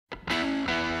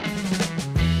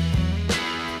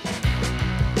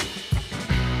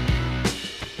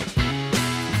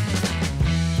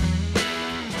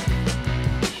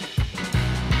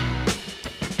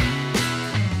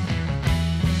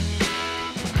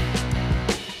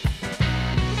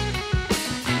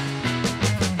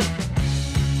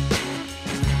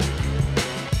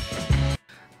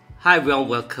Hi everyone,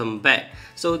 welcome back.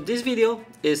 So this video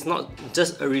is not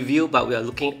just a review, but we are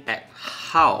looking at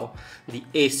how the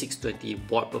A620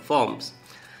 board performs.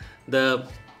 The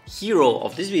hero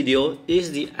of this video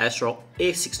is the ASRock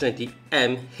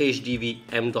A620M-HDV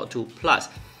M.2 Plus.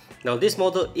 Now this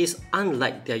model is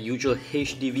unlike their usual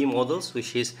HDV models,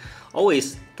 which is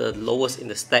always the lowest in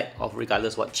the stack of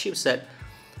regardless what chipset.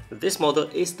 This model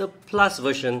is the Plus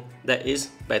version that is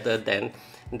better than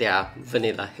their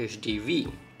vanilla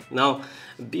HDV. Now,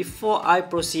 before I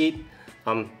proceed,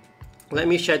 let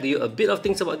me share to you a bit of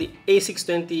things about the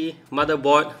A620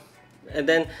 motherboard, and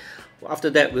then after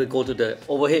that we'll go to the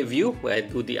overhead view where I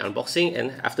do the unboxing,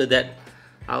 and after that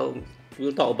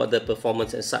we'll talk about the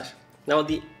performance and such. Now,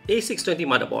 the A620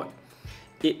 motherboard,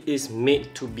 it is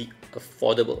made to be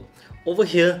affordable. Over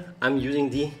here, I'm using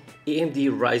the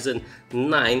AMD Ryzen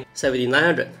 9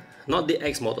 7900, not the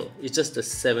X model, it's just the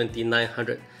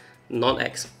 7900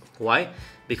 non-X. Why?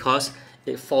 Because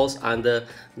it falls under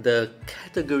the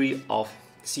category of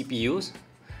CPUs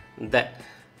that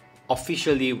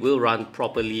officially will run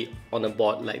properly on a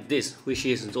board like this, which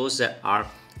is those that are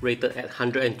rated at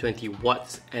 120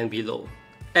 watts and below.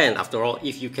 And after all,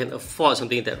 if you can afford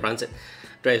something that runs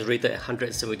that is rated at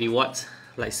 170 watts,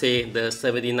 like say the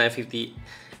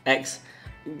 7950X,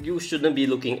 you shouldn't be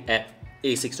looking at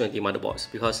A620 motherboards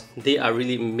because they are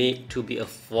really made to be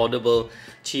affordable,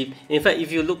 cheap. In fact,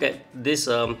 if you look at this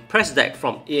press deck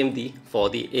from AMD for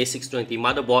the A620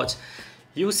 motherboards,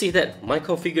 you see that my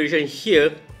configuration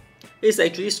here is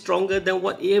actually stronger than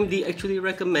what AMD actually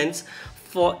recommends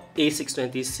for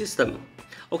A620 system.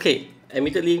 Okay,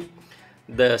 admittedly,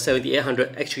 the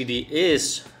 7800 actually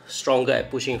is stronger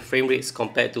at pushing frame rates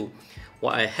compared to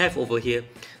what I have over here.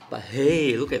 But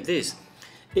hey, look at this.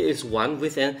 It is one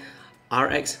with an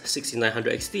RX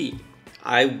 6900 XT.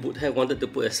 I would have wanted to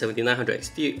put a 7900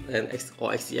 XT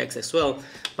or XTX as well,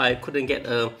 but I couldn't get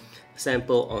a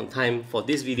sample on time for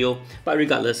this video. But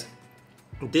regardless,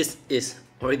 this is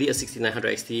already a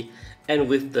 6900 XT, and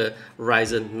with the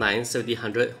Ryzen 9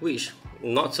 7000, which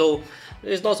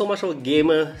it's not so much of a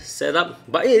gamer setup,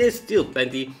 but it is still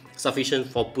plenty sufficient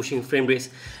for pushing frame rates.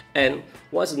 And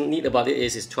what's neat about it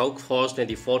is it's 12 cores,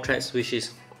 24 threads, which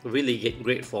is really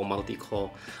great for multi-core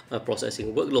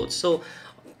processing workloads. So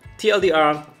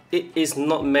TLDR, it is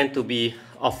not meant to be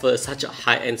offered such a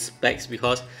high-end specs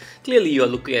because clearly you are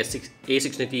looking at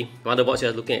A620 motherboards. You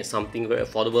are looking at something very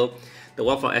affordable. The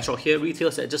one from ASRock here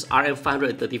retails at just RM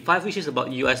 535, which is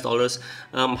about US dollars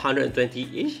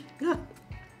 120-ish. Yeah.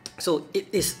 So it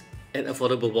is an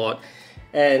affordable board,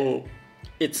 and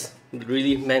it's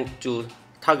really meant to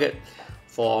target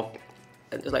for,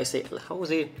 like I say, how would I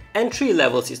say,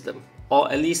 entry-level system,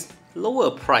 or at least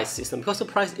lower price system, because the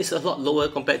price is a lot lower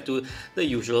compared to the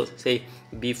usual, say,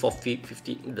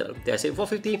 B450. Did I say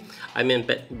 450? I mean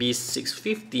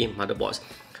B650 motherboards.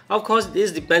 Of course,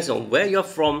 this depends on where you're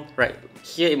from. Right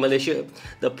here in Malaysia,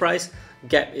 the price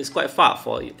gap is quite far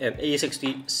for an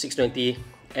A620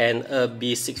 and a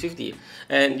B650.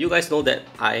 And you guys know that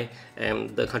I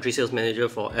am the country sales manager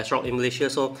for ASRock in Malaysia,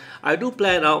 so I do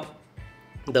plan out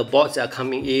the boards that are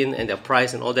coming in and their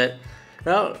price and all that.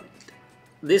 Well,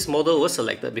 this model was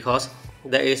selected because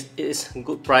it is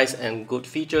good price and good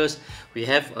features. We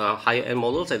have higher end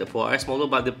models like the ProRS model,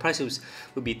 but the price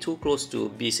would be too close to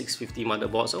B650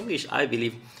 motherboards, of which I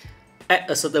believe at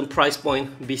a certain price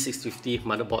point B650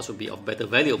 motherboards would be of better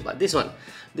value. But this one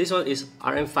is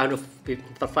RM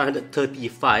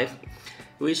 535,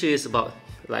 which is about,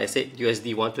 like I said,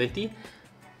 USD 120,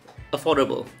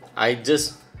 affordable. I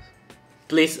just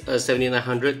placed a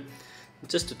 7900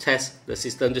 just to test the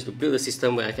system, just to build a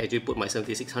system where I can actually put my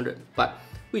 7600, but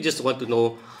we just want to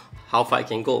know how far it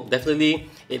can go. Definitely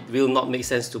it will not make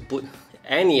sense to put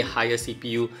any higher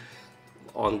CPU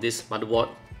on this motherboard,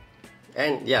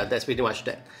 and yeah, that's pretty much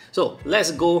that. So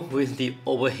let's go with the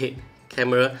overhead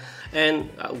camera and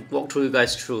walk through you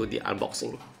guys through the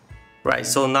unboxing. Right,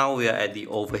 so now we are at the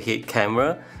overhead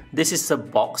camera. This is the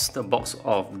box. The box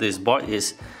of this board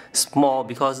is small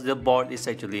because the board is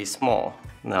actually small.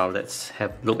 Now let's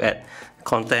have a look at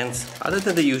contents. Other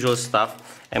than the usual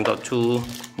stuff, M.2,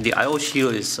 the I/O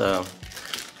shield is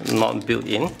not built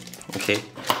in. Okay,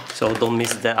 so don't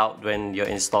miss that out when you're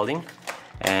installing.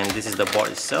 And this is the board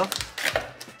itself.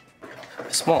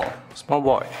 Small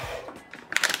board.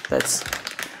 Let's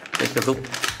take a look.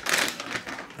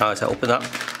 Now as I open up,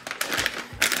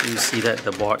 you see that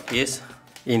the board is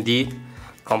indeed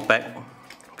compact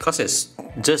because it's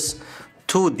just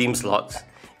 2 DIMM slots.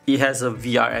 It has a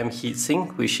VRM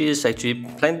heatsink, which is actually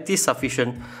plenty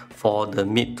sufficient for the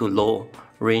mid to low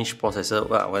range processor.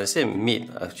 Well, when I say mid,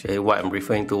 actually what I'm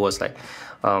referring to was like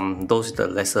those with the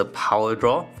lesser power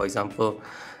draw. For example,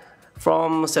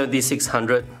 from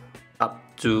 7600 up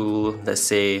to, let's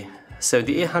say,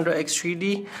 7800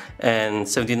 X3D and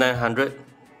 7900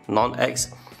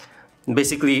 non-X.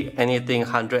 Basically anything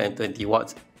 120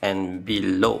 watts and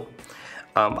below.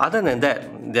 Other than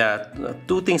that, there are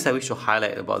two things I wish to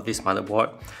highlight about this motherboard.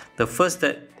 The first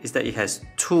is that it has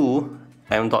two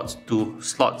M.2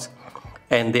 slots,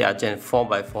 and they are Gen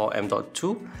 4x4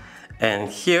 M.2. And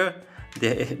here,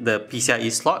 the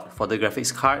PCIe slot for the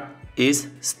graphics card is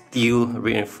steel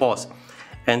reinforced.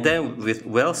 And then with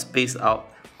well spaced out,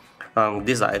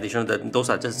 these are additional. Those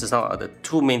are just now are the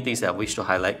two main things that I wish to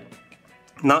highlight.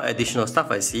 Now additional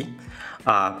stuff I see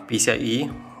are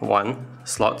PCIe 1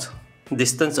 slots.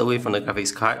 Distance away from the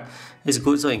graphics card is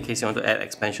good, so in case you want to add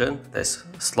expansion, there's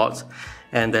slots.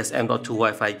 And there's M.2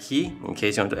 Wi-Fi key in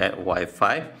case you want to add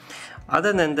Wi-Fi.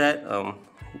 Other than that,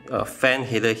 a fan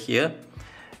header here,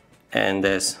 and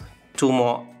there's two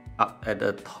more up at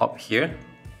the top here.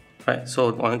 Right,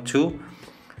 so 1, 2,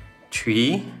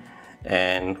 3,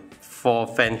 and 4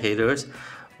 fan headers,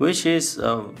 which is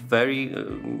very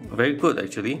good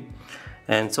actually.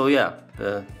 And so yeah,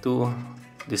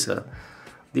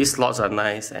 these slots are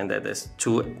nice, and that there's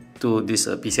two this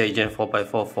PCIe Gen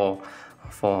 4x4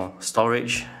 for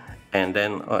storage, and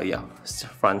then yeah,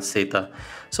 front SATA.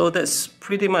 So that's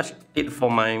pretty much it for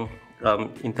my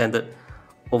intended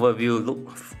overview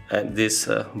look at this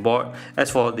board.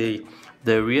 As for the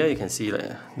rear, you can see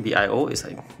like, the I/O is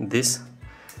like this,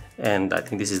 and I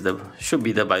think this is should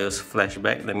be the BIOS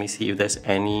flashback. Let me see if there's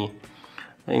any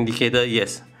indicator.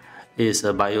 Yes, it's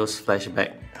a BIOS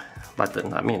flashback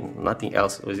button. I mean, nothing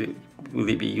else will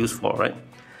it be used for, right?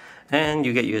 And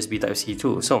you get USB Type-C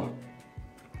too. So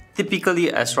typically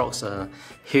ASRock's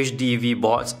HDV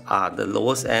boards are the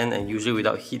lowest end and usually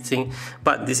without heatsink,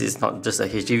 but this is not just a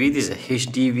HDV, this is a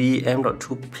HDV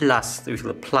M.2 Plus, with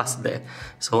a plus there.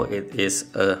 So it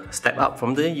is a step up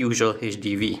from the usual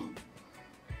HDV.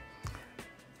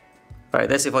 Alright,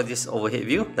 that's it for this overhead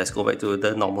view. Let's go back to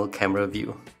the normal camera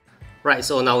view. Right,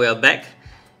 so now we are back.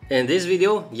 In this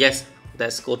video, yes,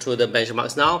 let's go through the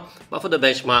benchmarks now. But for the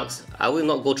benchmarks, I will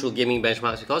not go through gaming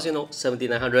benchmarks because, you know,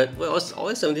 7900, well, it's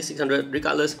always 7600,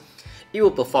 regardless, it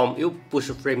will perform, it will push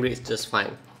the frame rates just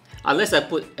fine. Unless I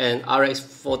put an RTX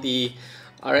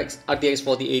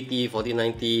 4080,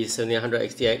 4090, 7900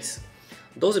 XTX,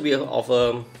 those will be of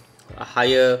a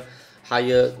higher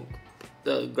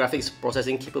graphics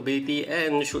processing capability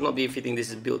and should not be fitting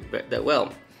this build that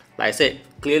well. Like I said,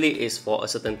 clearly it's for a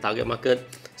certain target market,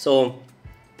 so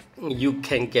you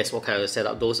can guess what kind of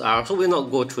setup those are, so we'll not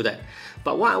go through that.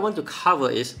 But what I want to cover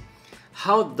is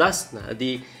how does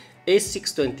the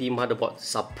A620 motherboard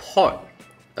support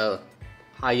a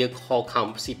higher core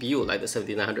count CPU like the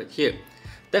 7900 here.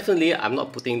 Definitely I'm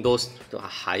not putting those to a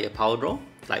higher power draw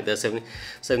like the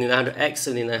 7900X,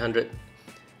 7900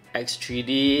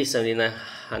 X3D,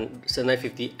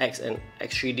 7950X and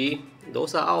X3D.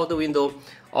 Those are out of the window.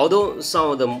 Although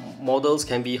some of the models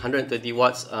can be 120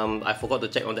 watts, I forgot to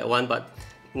check on that one, but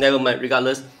never mind.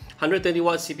 Regardless, 120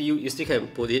 watt CPU, you still can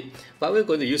put it. But we're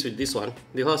going to use with this one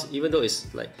because even though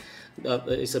it's like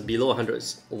it's a below 100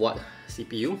 watt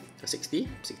CPU, 60,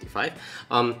 65,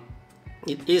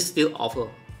 it is still of a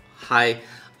high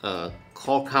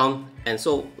core count, and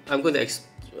so I'm going to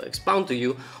expound to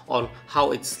you on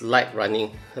how it's like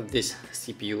running this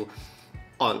CPU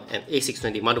on an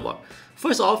A620 motherboard.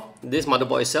 First off, this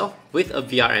motherboard itself with a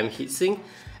VRM heatsink,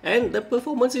 and the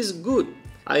performance is good.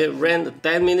 I ran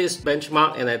 10 minutes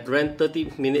benchmark and I ran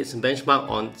 30 minutes benchmark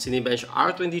on Cinebench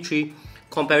R23,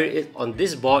 comparing it on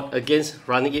this board against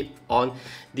running it on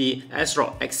the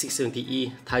ASRock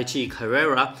A620E Taichi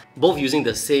Carrera, both using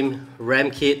the same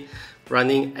RAM kit,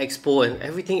 running Expo and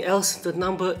everything else. The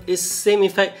number is same. In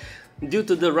fact, due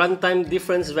to the runtime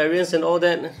difference, variance and all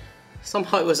that,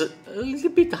 somehow it was a little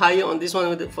bit higher on this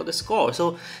one for the score.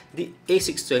 So the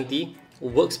A620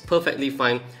 works perfectly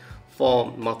fine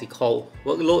for multi-core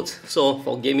workloads. So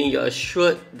for gaming, you're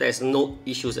assured there's no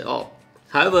issues at all.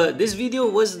 However, this video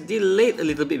was delayed a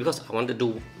little bit because I wanted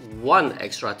to do one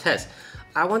extra test.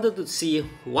 I wanted to see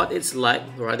what it's like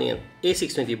running an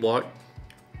A620 board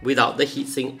without the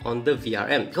heatsink on the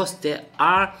VRM, because there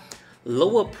are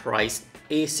lower priced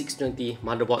A620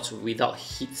 motherboards without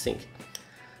heatsink.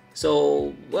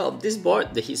 So, well, this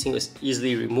board, the heatsink was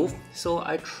easily removed, so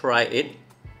I tried it,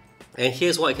 and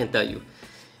here's what I can tell you.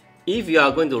 If you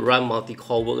are going to run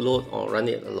multi-core workload or run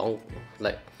it along,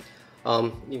 like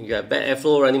you have bad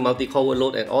airflow running multi-core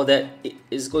workload and all that, it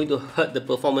is going to hurt the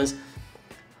performance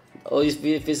or if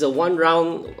it's a one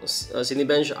round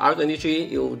Cinebench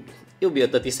R23, it'll be a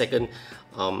 30-second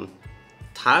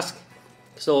task,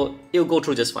 so it'll go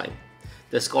through just fine.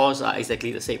 The scores are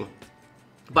exactly the same.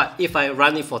 But if I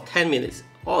run it for 10 minutes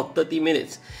or 30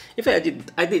 minutes, in fact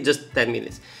I did just 10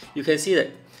 minutes, you can see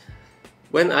that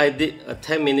when I did a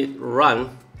 10-minute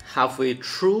run, halfway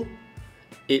through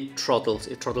it throttles.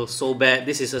 It throttles so bad.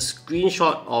 This is a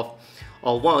screenshot of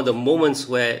one of the moments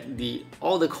where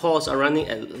all the cores are running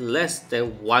at less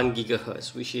than 1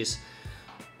 GHz, which is,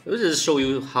 let me just show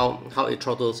you how it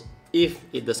throttles if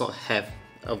it does not have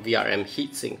a VRM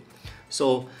heatsink.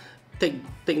 So take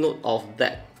note of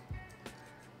that.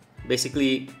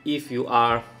 Basically, if you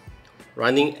are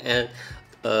running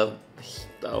a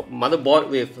motherboard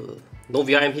with no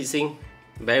VRM heatsink,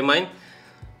 bear in mind,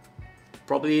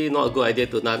 probably not a good idea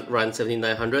to not run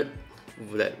 7900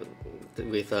 with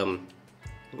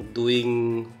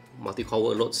doing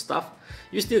multi-core workload stuff.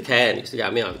 You still can. I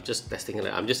mean, I'm just testing it.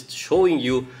 I'm just showing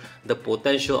you the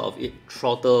potential of it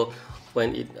throttle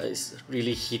when it is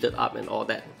really heated up and all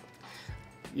that.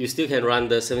 You still can run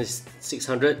the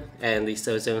 7600 and the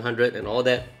 7700 and all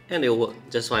that, and they'll work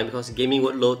just fine because gaming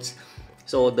workloads.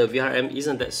 So the VRM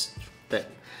isn't that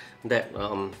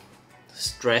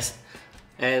stressed,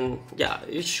 and yeah,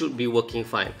 it should be working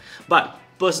fine. But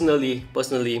personally,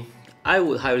 I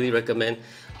would highly recommend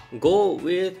go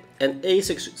with an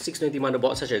A620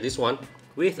 motherboard such as this one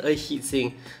with a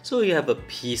heatsink, so you have a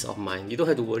peace of mind. You don't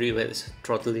have to worry whether it's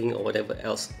throttling or whatever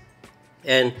else.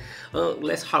 And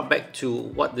let's hark back to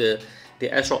what the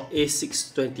ASRock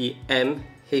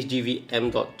A620M-HDV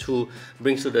M.2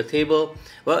 brings to the table.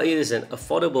 Well, it is an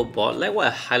affordable board, like what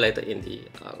I highlighted in the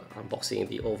unboxing,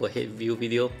 the overhead view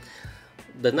video.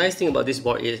 The nice thing about this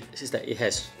board is that it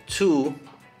has two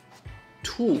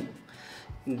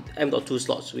M.2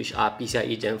 slots, which are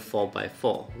PCIe Gen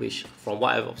 4x4, which from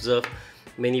what I've observed,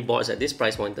 many boards at this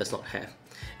price point does not have.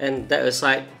 And that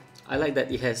aside, I like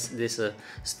that it has this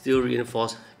steel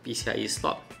reinforced PCIe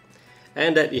slot,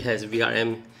 and that it has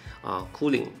VRM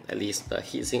cooling, at least the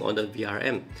heatsink on the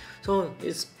VRM. So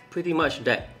it's pretty much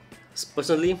that.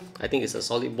 Personally, I think it's a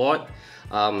solid board,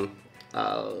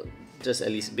 just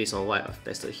at least based on what I've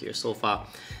tested here so far.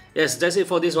 Yes, that's it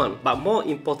for this one. But more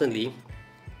importantly,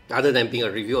 other than being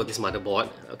a review of this motherboard,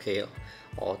 okay,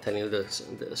 or telling you the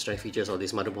strength features of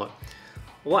this motherboard,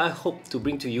 what I hope to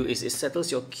bring to you is it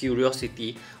settles your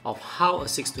curiosity of how a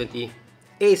A620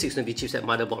 chipset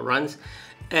motherboard runs,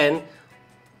 and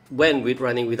when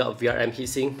running without VRM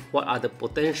heatsink, what are the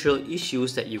potential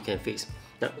issues that you can face.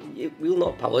 Now, it will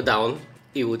not power down,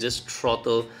 it will just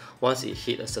throttle once it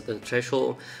hit a certain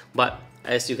threshold, but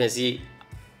as you can see,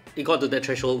 it got to that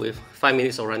threshold with 5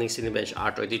 minutes of running Cinebench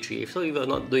R23. So if you're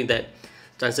not doing that,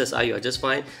 chances are you are just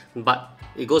fine. But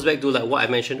it goes back to like what I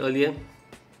mentioned earlier.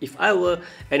 If I were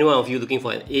any one of you looking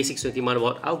for an A620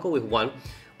 motherboard, I'll go with one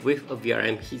with a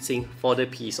VRM heatsink for the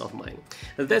peace of mind.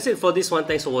 And that's it for this one.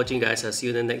 Thanks for watching, guys. I'll see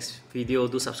you in the next video.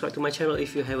 Do subscribe to my channel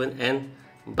if you haven't, and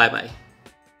bye bye.